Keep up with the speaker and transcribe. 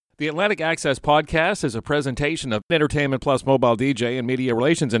The Atlantic Access Podcast is a presentation of Entertainment Plus Mobile DJ and Media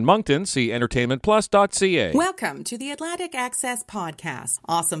Relations in Moncton. See entertainmentplus.ca. Welcome to the Atlantic Access Podcast.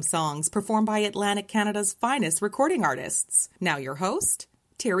 Awesome songs performed by Atlantic Canada's finest recording artists. Now your host,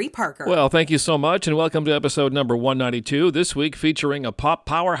 Terry Parker. Well, thank you so much, and welcome to episode number 192. This week featuring a pop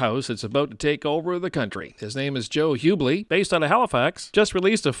powerhouse that's about to take over the country. His name is Joe Hubley, based out of Halifax. Just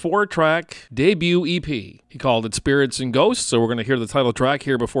released a 4-track debut EP. He called it Spirits and Ghosts, so we're going to hear the title track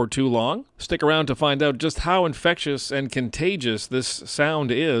here before too long. Stick around to find out just how infectious and contagious this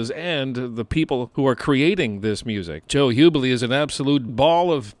sound is and the people who are creating this music. Joe Hubley is an absolute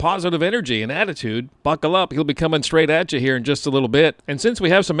ball of positive energy and attitude. Buckle up, he'll be coming straight at you here in just a little bit. And since we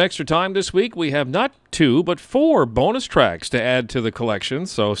have some extra time this week, we have not 2 but 4 bonus tracks to add to the collection,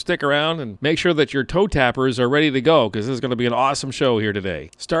 so stick around and make sure that your toe tappers are ready to go, because this is going to be an awesome show here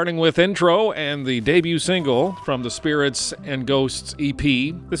today. Starting with intro and the debut single from the Spirits and Ghosts EP,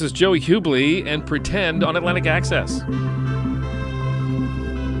 this is Joe Hubley and Pretend on Atlantic Access.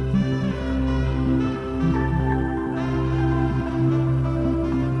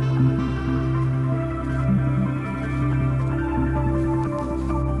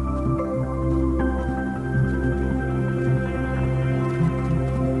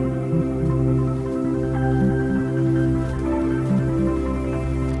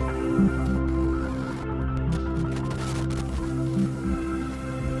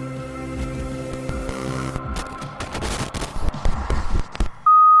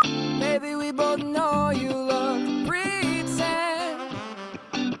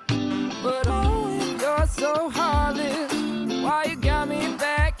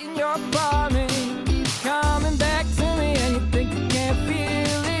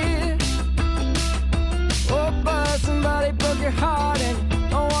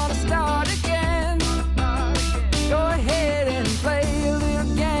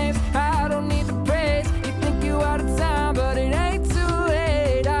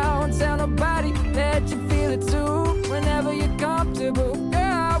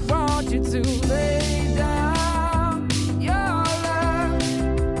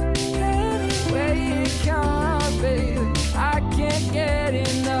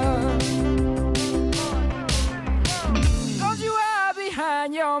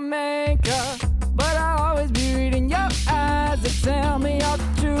 Tell me all the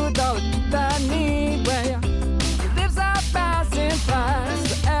truth, all the truth I need. Well, your lips are bouncing fast.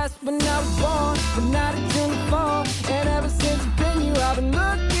 So ask when I was born, but not at 24. And ever since I've been you, I've been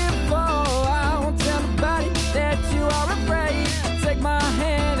looking for. I won't tell nobody that you are afraid. Take my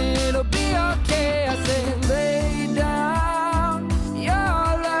hand and it'll be okay. I say lay down your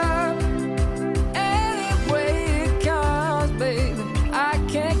love any way it comes, baby. I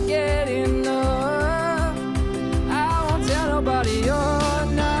can't get enough. Nobody you're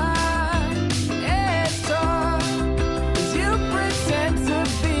not. It's tough, 'cause you pretend to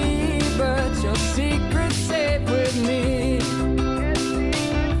be, but your secret's safe with me.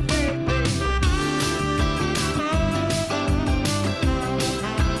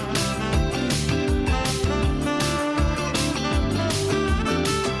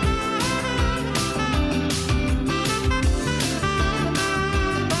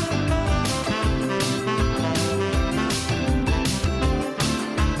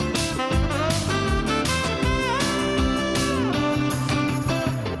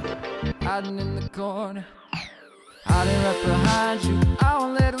 Hiding in the corner, hiding right behind you. I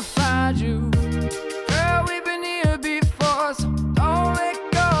won't let them find you. Girl, we've been here before, so don't let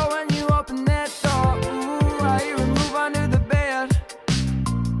go when you open that door. Ooh, I hear a move under the bed.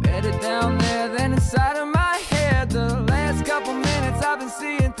 Better down there than inside of my head. The last couple minutes I've been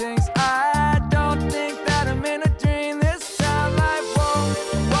seeing things. I don't think that I'm in a dream this time. Like, whoa,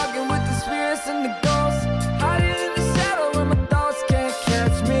 walking with the spirits and the ghosts. Hiding in the shadow where my thoughts can't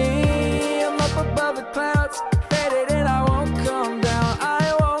catch me. Above the clouds, faded and I won't come down.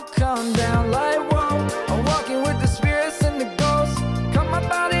 I won't come down like whoa. I'm walking with the spirits and the ghosts. Cut my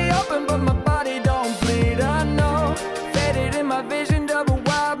body open, but my body don't bleed. I know, faded in my vision, double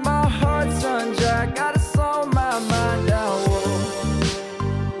wide, my heart's sun dry. Gotta slow my mind down. Whoa.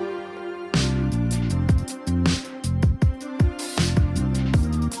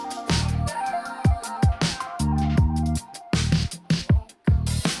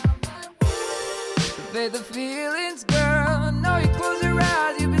 The feelings, girl. No, you close your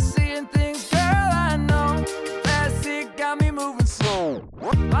eyes, you've been seeing things, girl. I know. Fast it got me moving slow.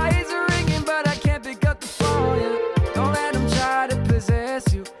 My ears are ringing, but I can't pick up the phone. Yeah. Don't let them try to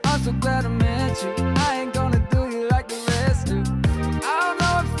possess you. I'm so glad I met you. I ain't gonna do you like the rest do. I don't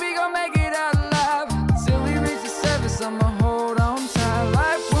know if we gon' make it out alive. Till we reach the surface, I'ma hold on tight.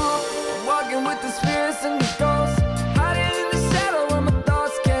 Like whoa.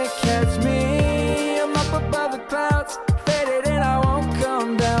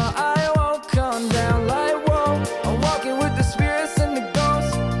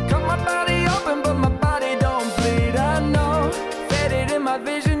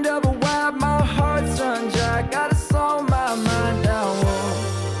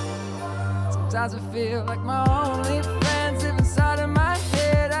 Sometimes I feel like my only friends live inside of my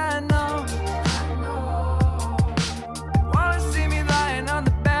head. I know. Wanna see me lying on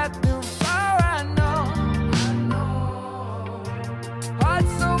the bathroom floor. I know.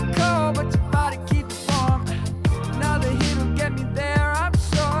 Heart's so cold, but your body keeps it warm. Now the heat will get me there, I'm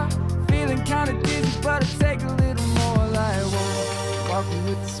sure. Feeling kinda dizzy, but it'll take a little more. Like walking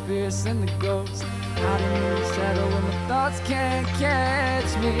with the spirits and the ghosts, hiding in the shadow when my thoughts can't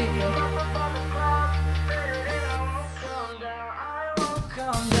catch me.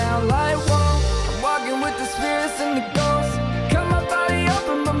 Come down like whoa. I'm walking with the spirits and the ghosts. Cut my body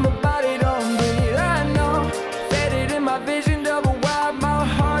open, but my body don't bleed. I know, faded in my vision, double wide, my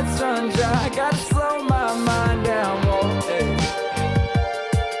heart's run dry. Gotta slow my mind down, whoa, hey.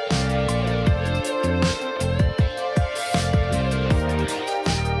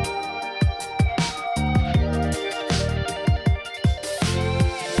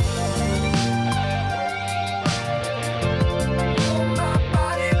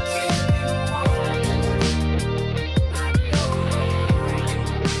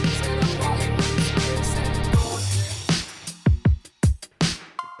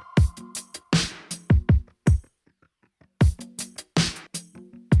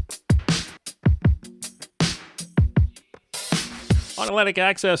 On Atlantic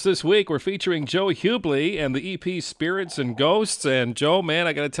Access this week, we're featuring Joe Hubley and the EP Spirits and Ghosts. And Joe, man,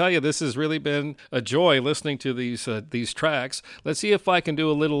 I got to tell you, this has really been a joy listening to these tracks. Let's see if I can do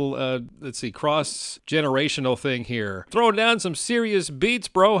a little, cross-generational thing here. Throwing down some serious beats,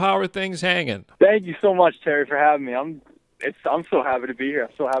 bro. How are things hanging? Thank you so much, Terry, for having me. I'm so happy to be here.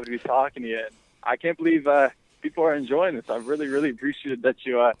 I'm so happy to be talking to you. I can't believe people are enjoying this. I really, really appreciate that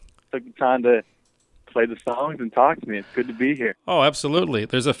you took the time to play the songs and talk to me. It's good to be here. Oh, absolutely.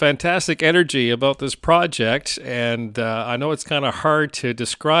 There's a fantastic energy about this project, and I know it's kind of hard to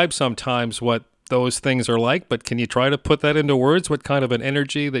describe sometimes what those things are like, but can you try to put that into words, what kind of an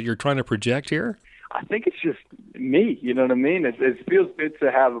energy that you're trying to project here? I think it's just me, you know what I mean? It feels good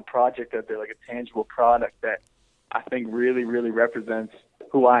to have a project out there, like a tangible product that I think really, really represents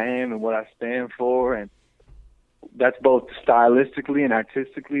who I am and what I stand for, and that's both stylistically and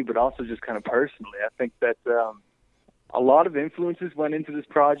artistically, but also just kind of personally. I think that a lot of influences went into this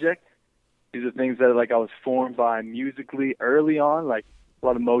project. These are things that I was formed by musically early on, like a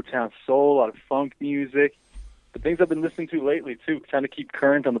lot of Motown soul, a lot of funk music, the things I've been listening to lately too, trying to keep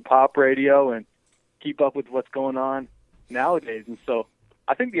current on the pop radio and keep up with what's going on nowadays. And so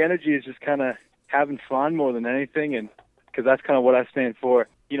I think the energy is just kind of having fun more than anything, and because that's kind of what I stand for.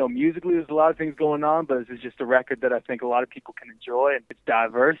 You know, musically, there's a lot of things going on, but it's just a record that I think a lot of people can enjoy, and it's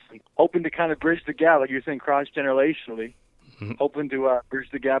diverse. And hoping to kind of bridge the gap, like you're saying, cross-generationally, hoping to bridge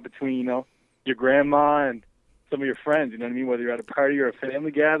the gap between, your grandma and some of your friends, you know what I mean? Whether you're at a party or a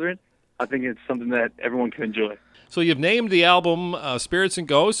family gathering, I think it's something that everyone can enjoy. So you've named the album Spirits and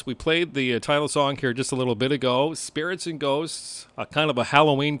Ghosts. We played the title song here just a little bit ago. Spirits and Ghosts, kind of a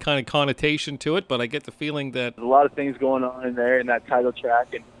Halloween kind of connotation to it, but I get the feeling that there's a lot of things going on in there in that title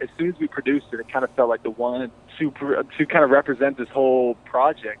track, and as soon as we produced it, it kind of felt like the one to kind of represent this whole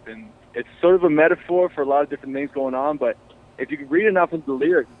project. And it's sort of a metaphor for a lot of different things going on, but if you can read enough into the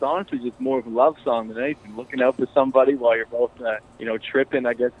lyrics, it's honestly just more of a love song than anything, looking out for somebody while you're both, tripping,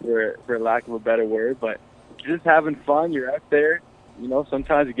 I guess, for lack of a better word, but just having fun. You're out there,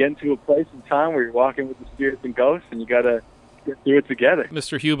 sometimes you get into a place in time where you're walking with the spirits and ghosts, and you got to get through it together.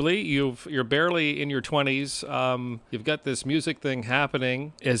 Mr. Hubley, you're barely in your 20s. You've got this music thing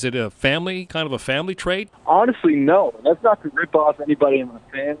happening. Is it a family trait? Honestly, no. That's not to rip off anybody in my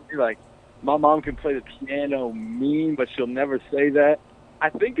family. Like, my mom can play the piano mean, but she'll never say that. I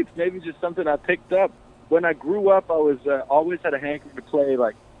think it's maybe just something I picked up. When I grew up, I was always had a hankering to play,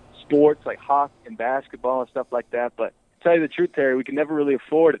 like, sports like hockey and basketball and stuff like that, but to tell you the truth, Terry, we can never really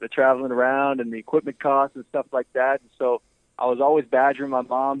afford it, the traveling around and the equipment costs and stuff like that. And so I was always badgering my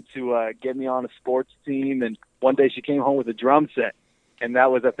mom to get me on a sports team, and one day she came home with a drum set, and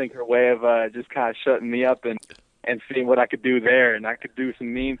that was, I think, her way of just kind of shutting me up and seeing what I could do there. And I could do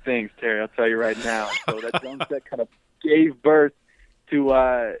some mean things, Terry, I'll tell you right now. So that drum set kind of gave birth to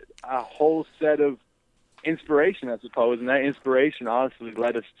a whole set of inspiration, I suppose, and that inspiration honestly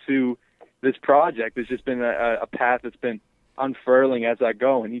led us to this project. It's just been a path that's been unfurling as I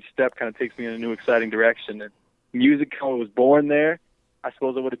go, and each step kind of takes me in a new exciting direction. And music kind of was born there. I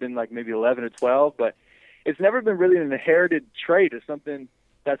suppose it would have been like maybe 11 or 12, but it's never been really an inherited trait or something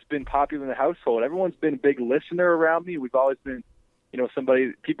that's been popular in the household. Everyone's been a big listener around me. We've always been,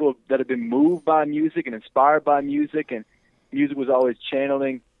 people that have been moved by music and inspired by music, and music was always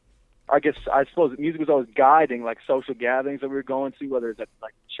channeling. I suppose music was always guiding, like, social gatherings that we were going to, whether it's at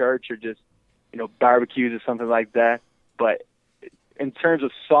like church or just barbecues or something like that. But in terms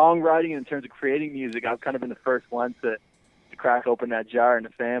of songwriting and in terms of creating music, I've kind of been the first one to crack open that jar in the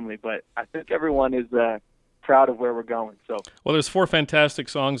family. But I think everyone is proud of where we're going. So, well, there's 4 fantastic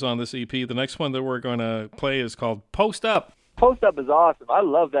songs on this EP. The next one that we're going to play is called Post Up. Post Up is awesome. I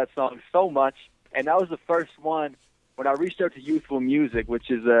love that song so much. And that was the first one when I reached out to Youthful Music, which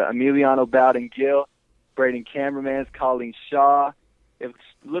is Emiliano Bowden-Gill, Braden Cameraman's, Colleen Shaw. It was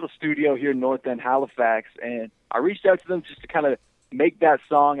a little studio here in North End, Halifax. And I reached out to them just to kind of make that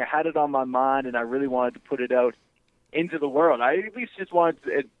song. I had it on my mind, and I really wanted to put it out into the world. I at least just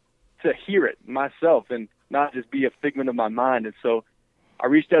wanted to hear it myself and not just be a figment of my mind. And so I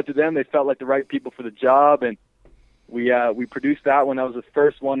reached out to them. They felt like the right people for the job, and we produced that one. That was the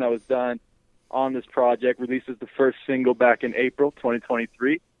first one that was done on this project, released as the first single back in April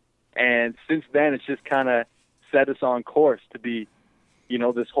 2023. And since then, it's just kind of set us on course to be,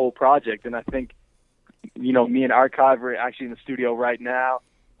 this whole project. And I think, me and Archive are actually in the studio right now,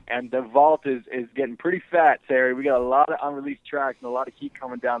 and the vault is getting pretty fat, Terry. We got a lot of unreleased tracks and a lot of heat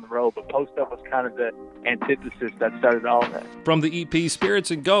coming down the road, but Post Up was kind of the antithesis that started all that. From the EP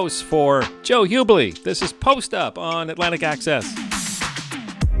Spirits and Ghosts for Joe Hubley, this is Post Up on Atlantic Access.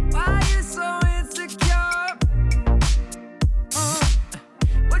 Why you so insecure?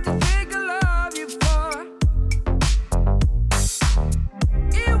 What you think I love you for?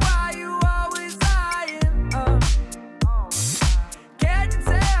 Why you always lying? Can't you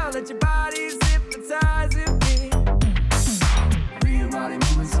tell that your body's hypnotizing me? Feel your body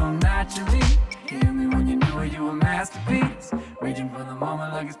moving so naturally. Hear me when you knew it, you a masterpiece. Reaching for the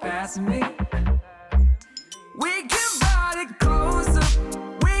moment like it's passing me. We can body closer.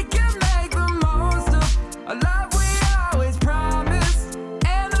 We can make the most of a love we always promised,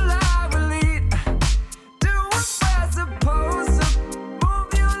 and a life we lead. Do what we're supposed to.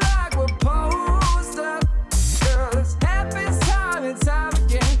 Move you like we're supposed to. Girl, this happens time and time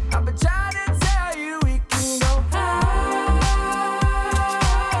again. I've been trying to tell you we can go higher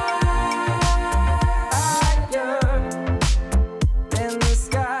than the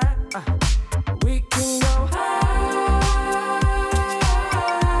sky. We can go higher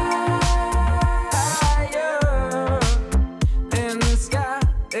than the sky,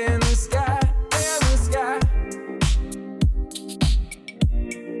 than the sky, than the sky.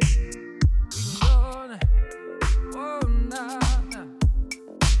 We can go now. Oh, nah.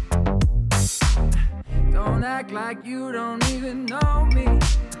 Don't act like you don't even know me.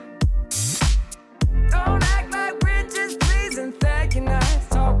 Don't act like we're just pleased and thanking nice.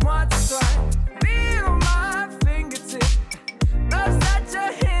 Talk once or twice. Feel my fingertips. Love's such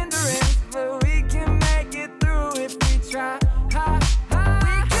a hindrance, but we can make it through if we try. We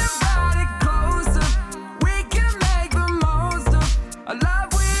can body closer. We can make the most of a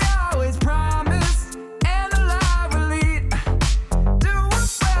love we always promised, and a life we lead. Do what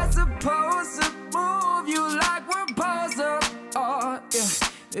we're supposed to. Move you like we're supposed to. Oh, yeah.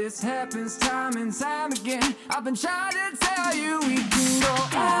 This happens time and time again. I've been trying to tell you we can go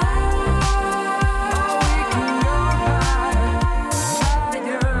higher. We can go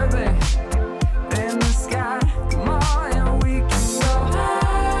higher, babe, than the sky. Come on, and we can go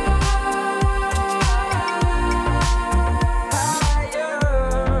higher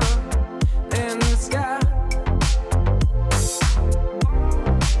than the sky.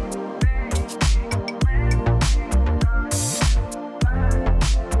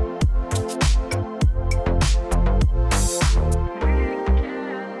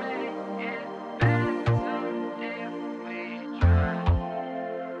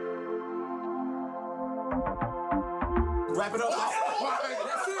 Wrap it up.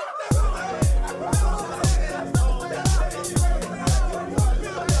 That's it.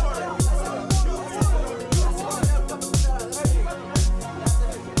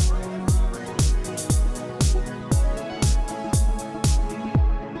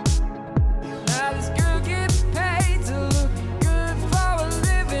 Now this girl gets paid to look good for a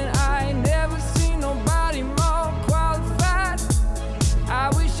living. I ain't never seen nobody more qualified.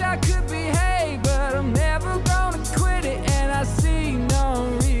 I wish I could behave, but I'm never gonna quit it, and I see no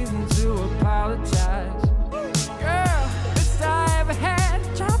reason to apologize. Girl, best I ever had,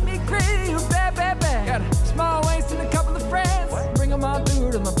 drive me crazy, bad, bad, bad. Got a small waist and a couple of friends, bring them all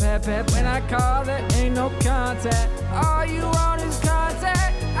through to my pet. When I call, there ain't no contact. All you want is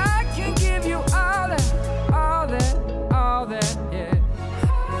contact. I can give you all that, all that, all that, yeah. I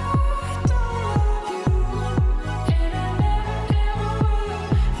don't love you, and I never ever will.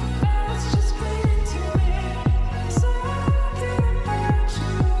 Now it's just bleeding to me. Something about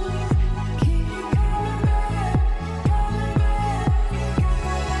you keep you coming back, coming back,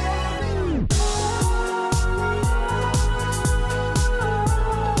 coming back.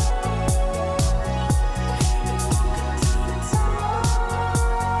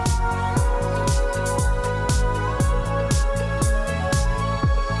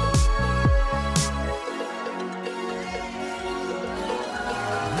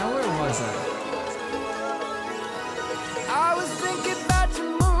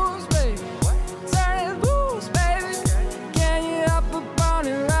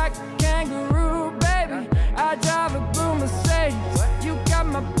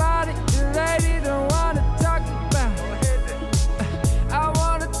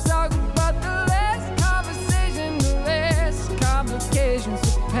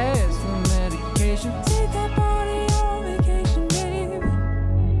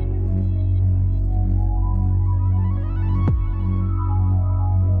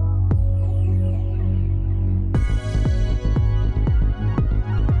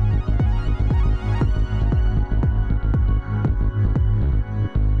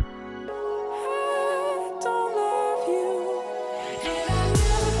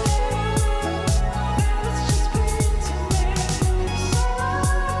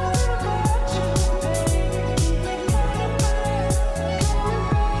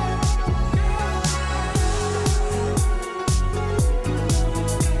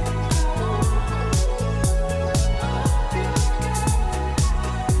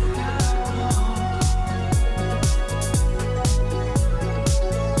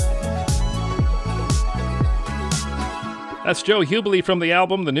 That's Joe Hubley from the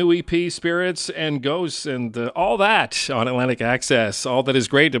album, the new EP, Spirits and Ghosts, and all that on Atlantic Access. All that is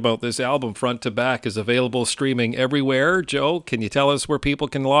great about this album, front to back, is available streaming everywhere. Joe, can you tell us where people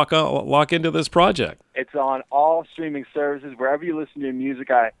can lock into this project? It's on all streaming services. Wherever you listen to your music,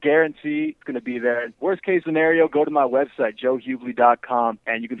 I guarantee it's going to be there. Worst case scenario, go to my website, joehubley.com,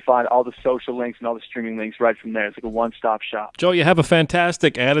 and you can find all the social links and all the streaming links right from there. It's like a one-stop shop. Joe, you have a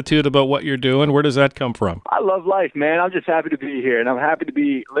fantastic attitude about what you're doing. Where does that come from? I love life, man. I'm just happy to be here, and I'm happy to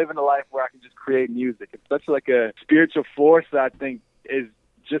be living a life where I can just create music. It's such like a spiritual force that I think is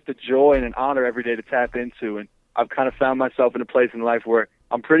just a joy and an honor every day to tap into, and I've kind of found myself in a place in life where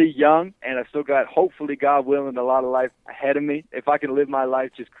I'm pretty young, and I still got, hopefully, God willing, a lot of life ahead of me. If I can live my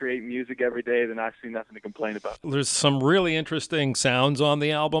life, just create music every day, then I see nothing to complain about. There's some really interesting sounds on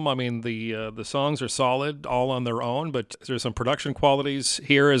the album. I mean, the songs are solid, all on their own, but there's some production qualities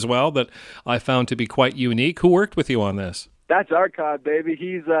here as well that I found to be quite unique. Who worked with you on this? That's Arcad, baby.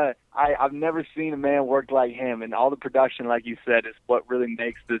 He's I've never seen a man work like him, and all the production, like you said, is what really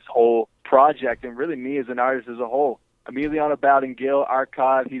makes this whole project, and really me as an artist as a whole. Emiliano Bowden-Gill,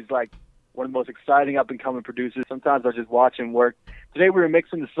 Arcad, he's like one of the most exciting up-and-coming producers. Sometimes I just watch him work. Today we were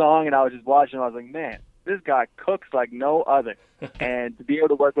mixing the song, and I was just watching, and I was like, man, this guy cooks like no other. And to be able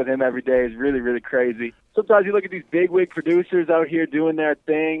to work with him every day is really, really crazy. Sometimes you look at these big-wig producers out here doing their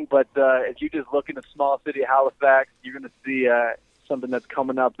thing, but if you just look in the small city of Halifax, you're going to see something that's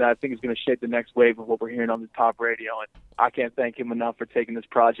coming up that I think is going to shape the next wave of what we're hearing on the top radio. And I can't thank him enough for taking this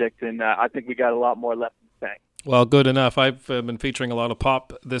project, and I think we got a lot more left in the tank. Well, good enough. I've been featuring a lot of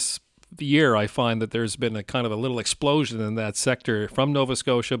pop this year. I find that there's been a kind of a little explosion in that sector from Nova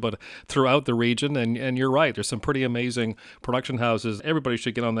Scotia, but throughout the region. And you're right, there's some pretty amazing production houses. Everybody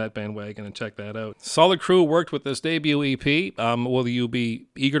should get on that bandwagon and check that out. Solid Crew worked with this debut EP. Will you be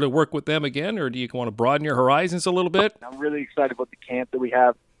eager to work with them again, or do you want to broaden your horizons a little bit? I'm really excited about the camp that we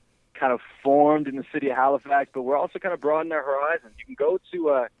have kind of formed in the city of Halifax, but we're also kind of broadening our horizons. You can go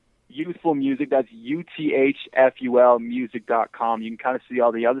to Youthful Music, that's UTHFUL music.com. You can kind of see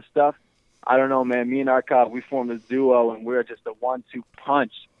all the other stuff. I don't know, man. Me and Arcad, we formed a duo, and we're just a 1-2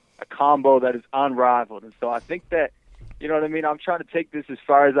 punch, a combo that is unrivaled. And so I think that, you know what I mean, I'm trying to take this as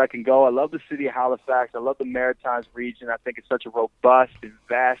far as I can go. I love the city of Halifax. I love the Maritimes region. I think it's such a robust and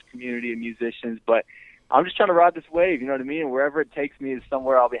vast community of musicians, but I'm just trying to ride this wave, you know what I mean? And wherever it takes me is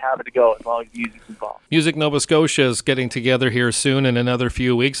somewhere I'll be happy to go as long as music's involved. Music Nova Scotia is getting together here soon in another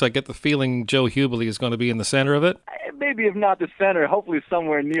few weeks. I get the feeling Joe Hubley is going to be in the center of it. Maybe if not the center, hopefully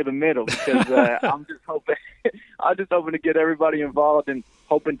somewhere near the middle, because I'm just hoping to get everybody involved and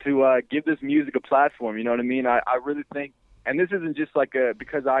hoping to give this music a platform, you know what I mean? I really think, and this isn't just like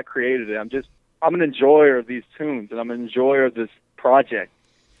because I created it. I'm an enjoyer of these tunes, and I'm an enjoyer of this project.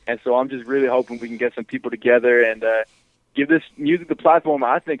 And so I'm just really hoping we can get some people together and give this music the platform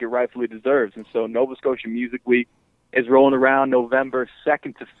I think it rightfully deserves. And so Nova Scotia Music Week is rolling around November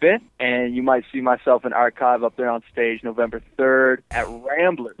 2nd to 5th, and you might see myself in Archive up there on stage November 3rd at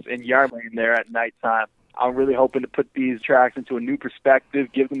Ramblers in Yarmouth there at nighttime. I'm really hoping to put these tracks into a new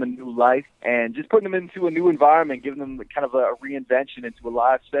perspective, give them a new life, and just putting them into a new environment, giving them kind of a reinvention into a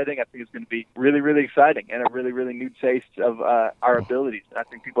live setting. I think it's going to be really, really exciting and a really, really new taste of our abilities. And I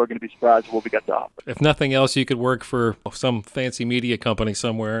think people are going to be surprised at what we got to offer. If nothing else, you could work for some fancy media company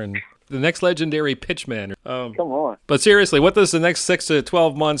somewhere and the next legendary pitchman. Come on. But seriously, what does the next 6 to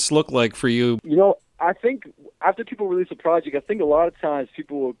 12 months look like for you? You know, I think after people release a project, I think a lot of times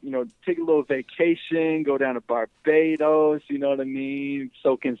people will, you know, take a little vacation, go down to Barbados, you know what I mean,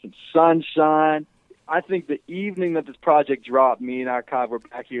 soak in some sunshine. I think the evening that this project dropped, me and Archive were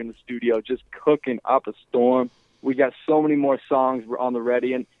back here in the studio just cooking up a storm. We got so many more songs on the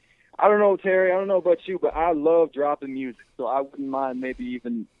ready. And I don't know, Terry, I don't know about you, but I love dropping music. So I wouldn't mind maybe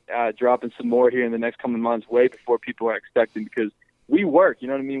even dropping some more here in the next coming months, way before people are expecting, because we work, you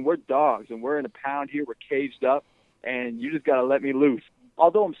know what I mean? We're dogs, and we're in a pound here. We're caged up, and you just got to let me loose.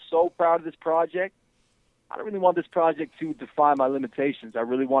 Although I'm so proud of this project, I don't really want this project to define my limitations. I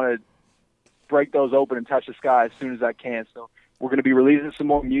really want to break those open and touch the sky as soon as I can. So we're going to be releasing some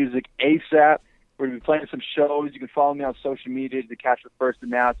more music ASAP. We're going to be playing some shows. You can follow me on social media to catch the first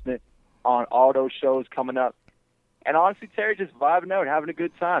announcement on all those shows coming up. And honestly, Terry, just vibing out, having a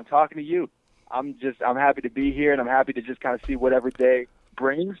good time, talking to you. I'm happy to be here, and I'm happy to just kind of see what every day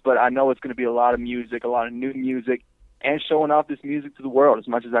brings, but I know it's going to be a lot of music, a lot of new music, and showing off this music to the world as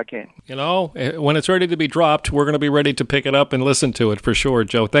much as I can. You know, when it's ready to be dropped, we're going to be ready to pick it up and listen to it for sure,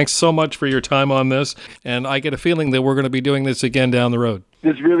 Joe. Thanks so much for your time on this, and I get a feeling that we're going to be doing this again down the road.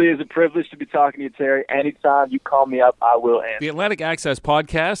 This really is a privilege to be talking to you, Terry. Anytime you call me up, I will answer. The Atlantic Access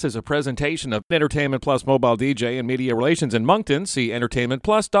Podcast is a presentation of Entertainment Plus Mobile DJ and Media Relations in Moncton. See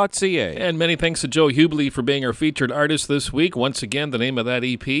entertainmentplus.ca. And many thanks to Joe Hubley for being our featured artist this week. Once again, the name of that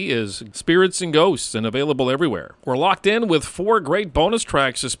EP is Spirits and Ghosts and available everywhere. We're locked in with 4 great bonus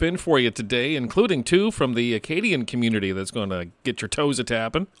tracks to spin for you today, including 2 from the Acadian community that's going to get your toes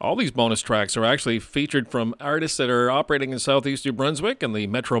a-tapping. All these bonus tracks are actually featured from artists that are operating in southeast New Brunswick and the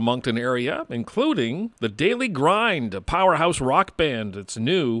Metro Moncton area, including The Daily Grind, a powerhouse rock band. It's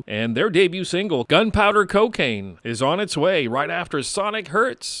new, and their debut single, Gunpowder Cocaine, is on its way right after Sonic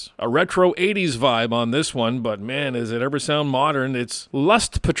Hurts. A retro 80s vibe on this one, but man, does it ever sound modern. It's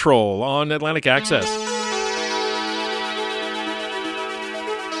Lust Patrol on Atlantic Access.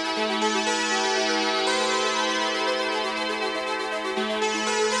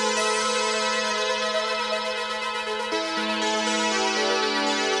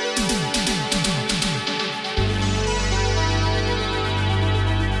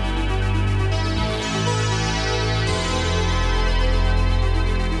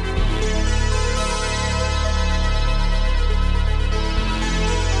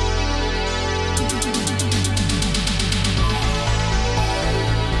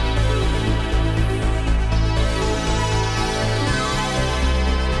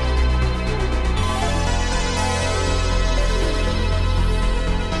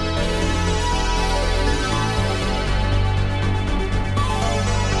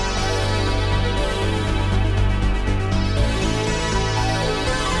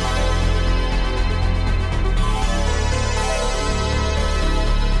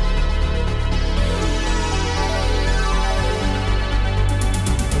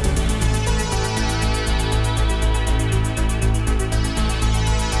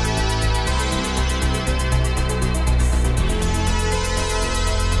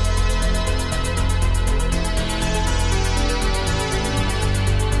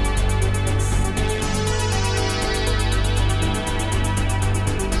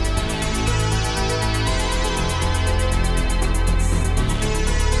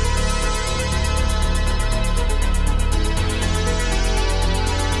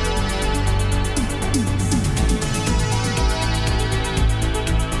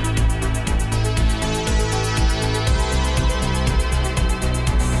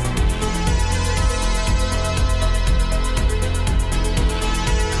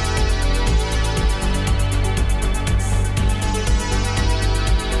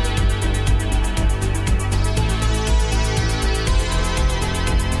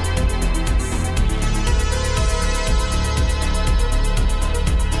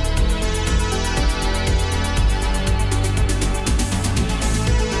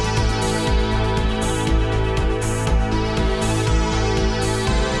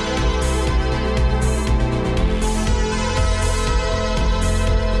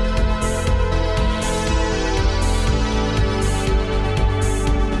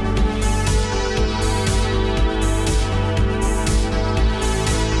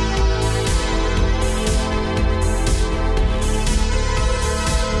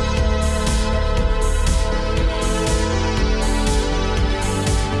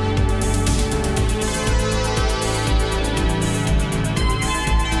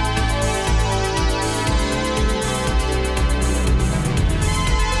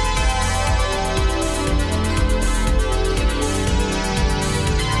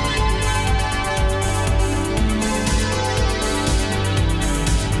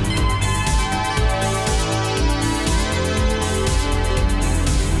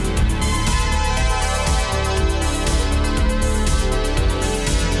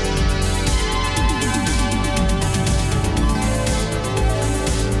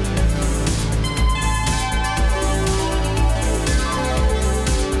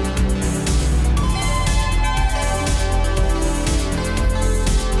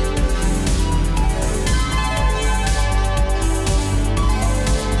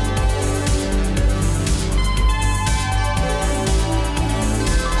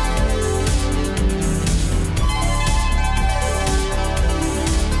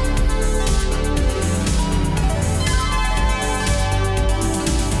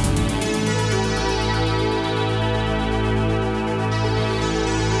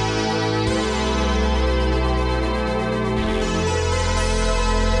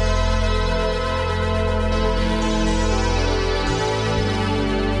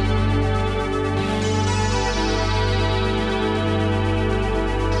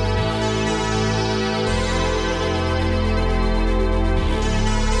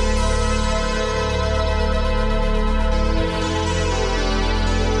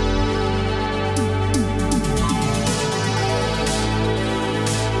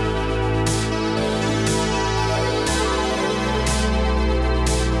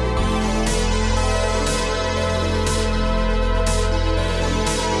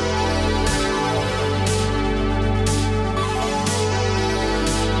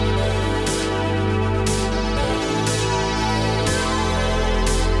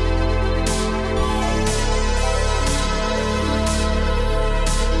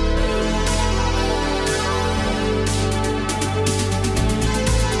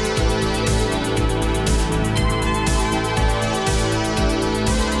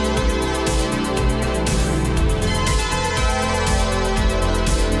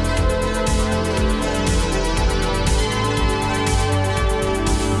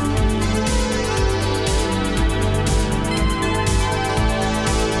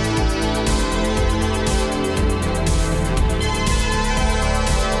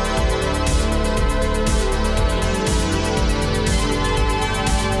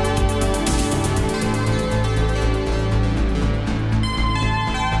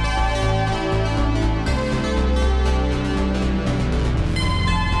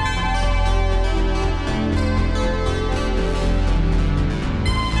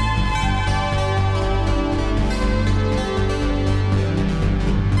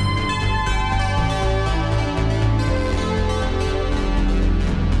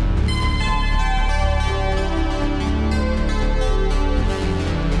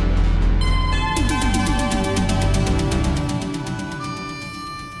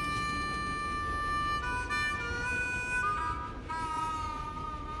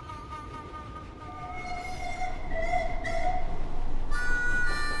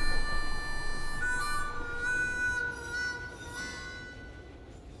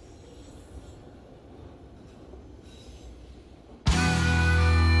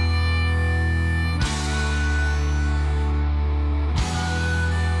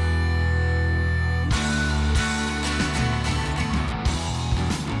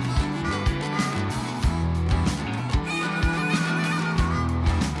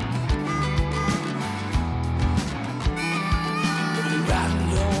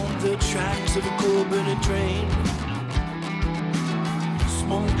 tracks of a coal-burning train.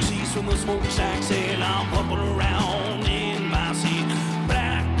 Smoke sees from the smokestacks, and I'm bumping around in my seat.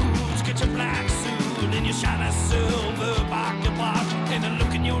 Black boots, get your black suit, and your shiny silver pocket watch, and the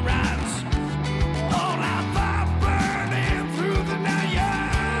look in your eyes. All that fire burning through the night.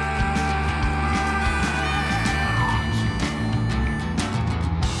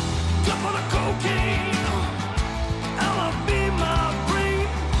 Jump on a cocaine, I'll be my brain.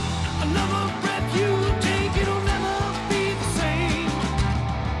 Another breath you take, it'll never be the same.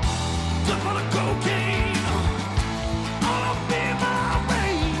 Jump on a cocaine, I'll be my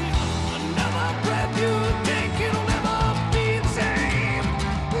brain. Another breath you take, it'll never be the same.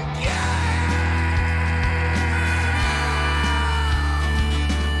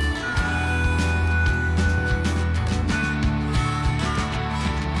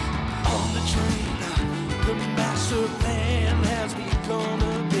 On the train, the master plan has become a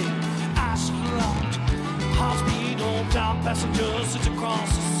big astronaut. Heart speed on top, passengers sit across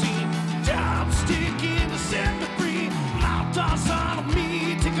the sea. Chopstick in the set me free. Mouth toss out of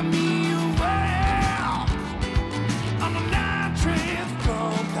me, taking me away. On the night train,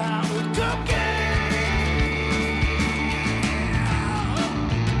 compounded cocaine.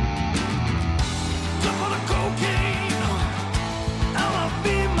 Jump on a cocaine, I'll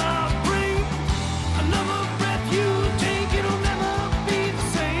be my brain. Another breath you take, it'll never be the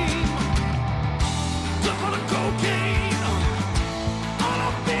same. Jump on a cocaine,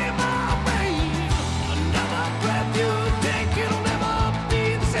 I'll be my brain. Another breath you take, it'll never be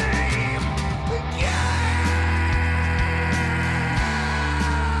the same.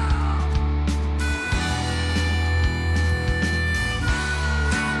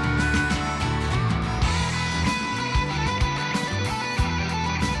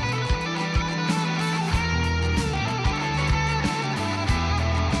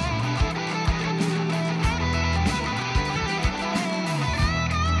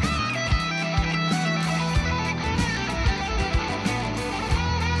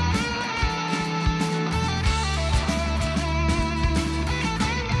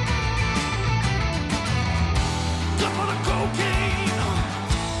 Jump on a cocaine,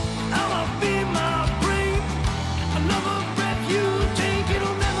 I'll be my brain. Another breath you take,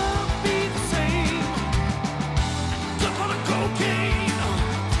 it'll never be the same. Jump on a cocaine,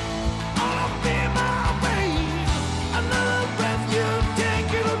 I'll be my brain. Another breath you take,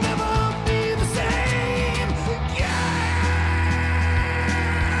 it'll never be the same.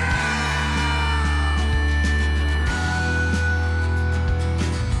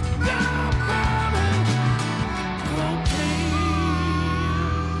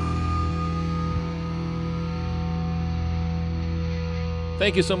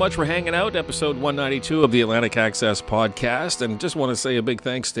 Thank you so much for hanging out. Episode 192 of the Atlantic Access podcast. And just want to say a big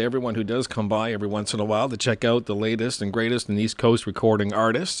thanks to everyone who does come by every once in a while to check out the latest and greatest in East Coast recording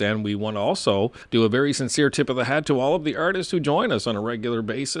artists. And we want to also do a very sincere tip of the hat to all of the artists who join us on a regular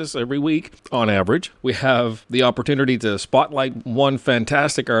basis every week on average. We have the opportunity to spotlight one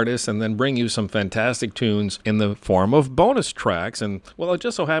fantastic artist and then bring you some fantastic tunes in the form of bonus tracks. And well, it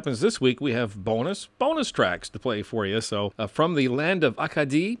just so happens this week we have bonus tracks to play for you. So from the land of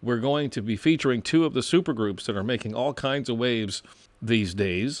Acadie, we're going to be featuring two of the supergroups that are making all kinds of waves these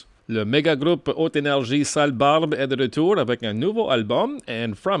days. Le méga groupe Haute Énergie Salebarbes est de retour avec un nouveau album,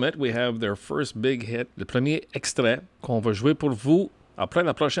 and from it we have their first big hit, le premier extrait qu'on va jouer pour vous après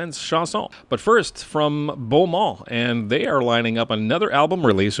la prochaine chanson. But first, from Beauxmont, and they are lining up another album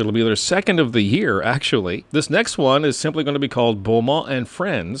release. It'll be their second of the year, actually. This next one is simply going to be called Beauxmont and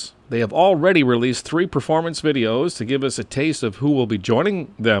Friends. They have already released 3 performance videos to give us a taste of who will be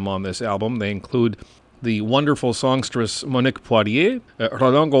joining them on this album. They include the wonderful songstress Monique Poirier,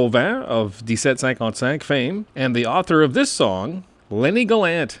 Roland Gauvin of 1755 fame, and the author of this song, Lennie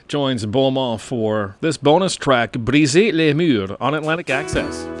Gallant, joins Beauxmont for this bonus track, Briser les Murs, on Atlantic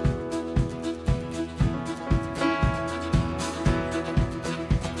Access.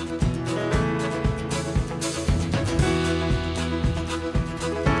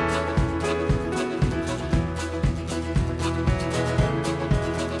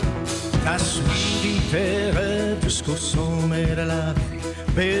 T'as suivi tes rêves jusqu'au sommet de la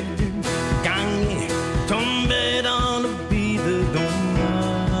perdu, gagné, tombé dans le vide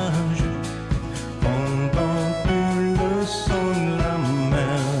dommage. Pendant que le sonne la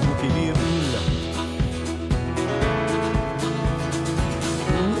mer qui roule,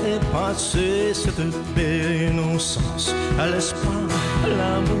 où est passée cette belle innocence, à l'espoir,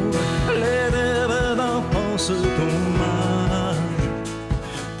 l'amour, les rêves d'enfance dommage.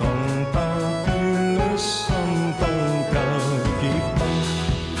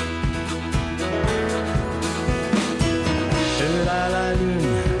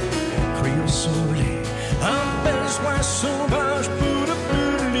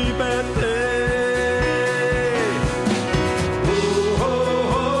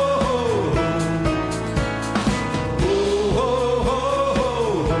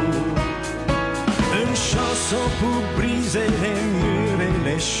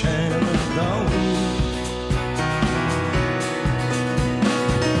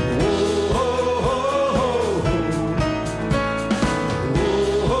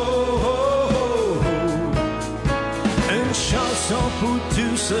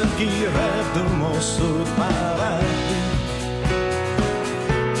 ceux qui rêvent de morceaux de paradis.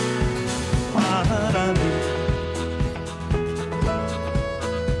 Paradis.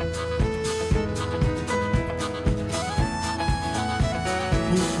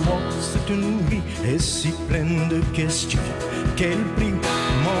 Pour moi, cette nuit est si pleine de questions qu'elle brille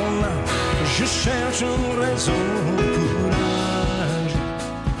mon âme. Je cherche une raison au courage.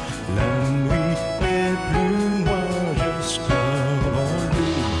 La nuit est plus loin jusqu'avant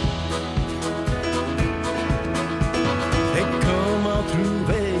lui. Et comment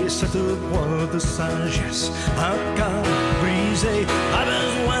trouver cette voie de sagesse? Un cœur brisé a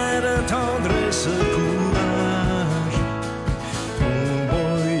besoin de tendresse, courage. Ton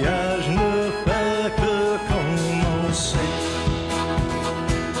voyage ne fait que commencer.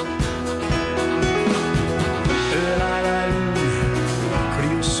 La lune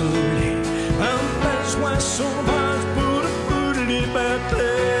crie au soleil, un besoin sauvage pour de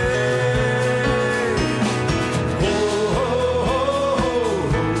liberté. Oh, oh, oh,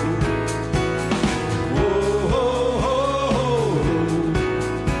 oh, oh, oh, oh.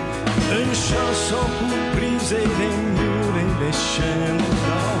 Une chanson pour briser les murs et les chaînes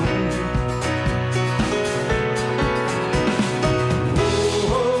d'âme.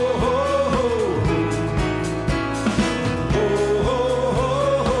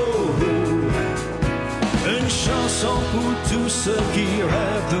 Pour tous ceux qui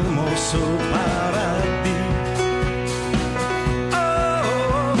rêvent de morceaux paradis. Oh,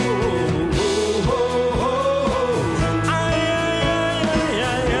 oh, oh, oh, oh, oh. Aïe, aïe,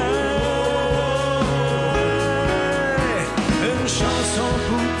 aïe, aïe. Une chanson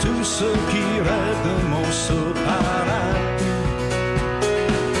pour tous ceux qui rêvent de morceaux paradis.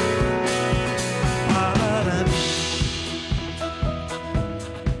 Paradis.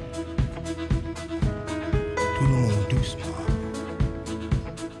 Tout le monde doucement.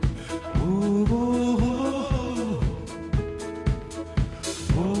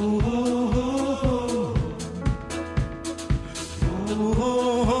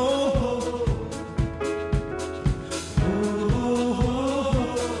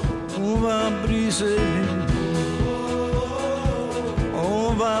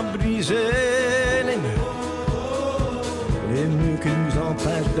 On va briser les murs, les murs qui nous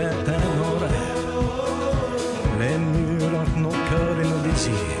empêchent d'atteindre nos rêves, les murs entre nos cœurs et nos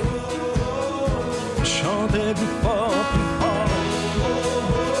désirs. Chantez plus fort,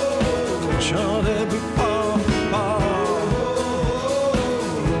 chantez plus fort,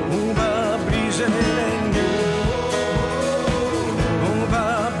 on va briser les murs, on va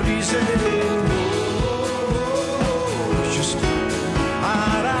briser les murs.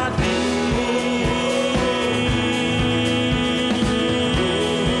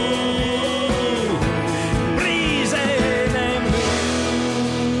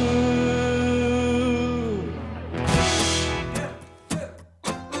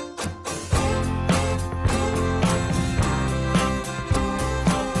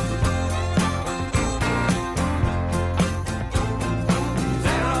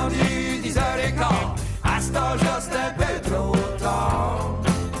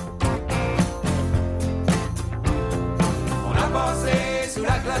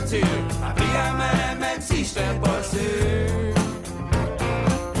 A pris la main, même si j'étais pas sûr.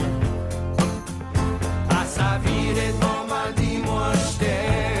 À sa vie, les bons mal, dis-moi je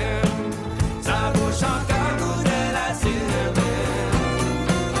t'aime. Sa bouche encore goût de la cinnamon.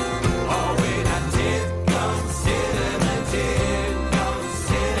 Oh oui, la petite comme cinnamon, petite comme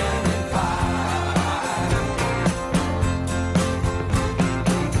cinnamon pie.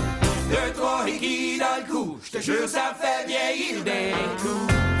 Deux, trois hickeys dans le cou, j'te jure ça fait vieillir d'un coup.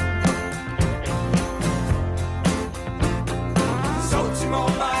 Mon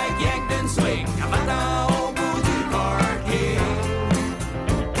bike yank d'une swing en battant au bout du parking.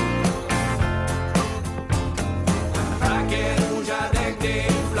 Un paquet rouge avec des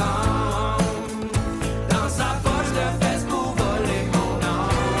flammes dans sa poche de fesses pour voler mon âme.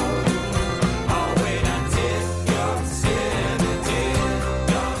 Oh oui, la petite comme cinnamon, petite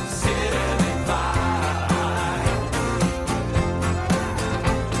comme cinnamon pie.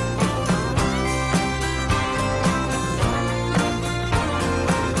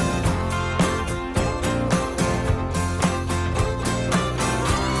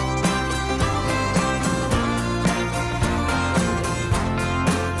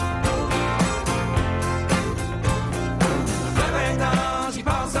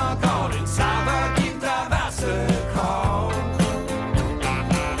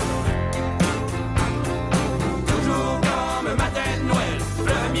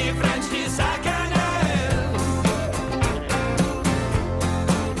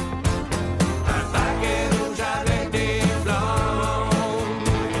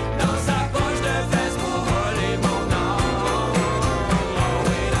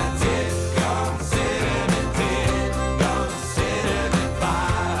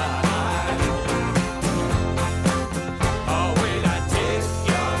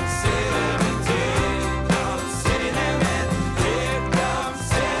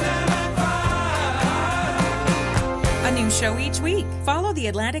 show each week. Follow the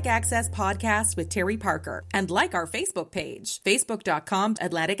Atlantic Access podcast with Terry Parker and like our Facebook page,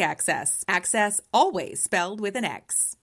 facebook.com/Atlantic Access. Access always spelled with an X.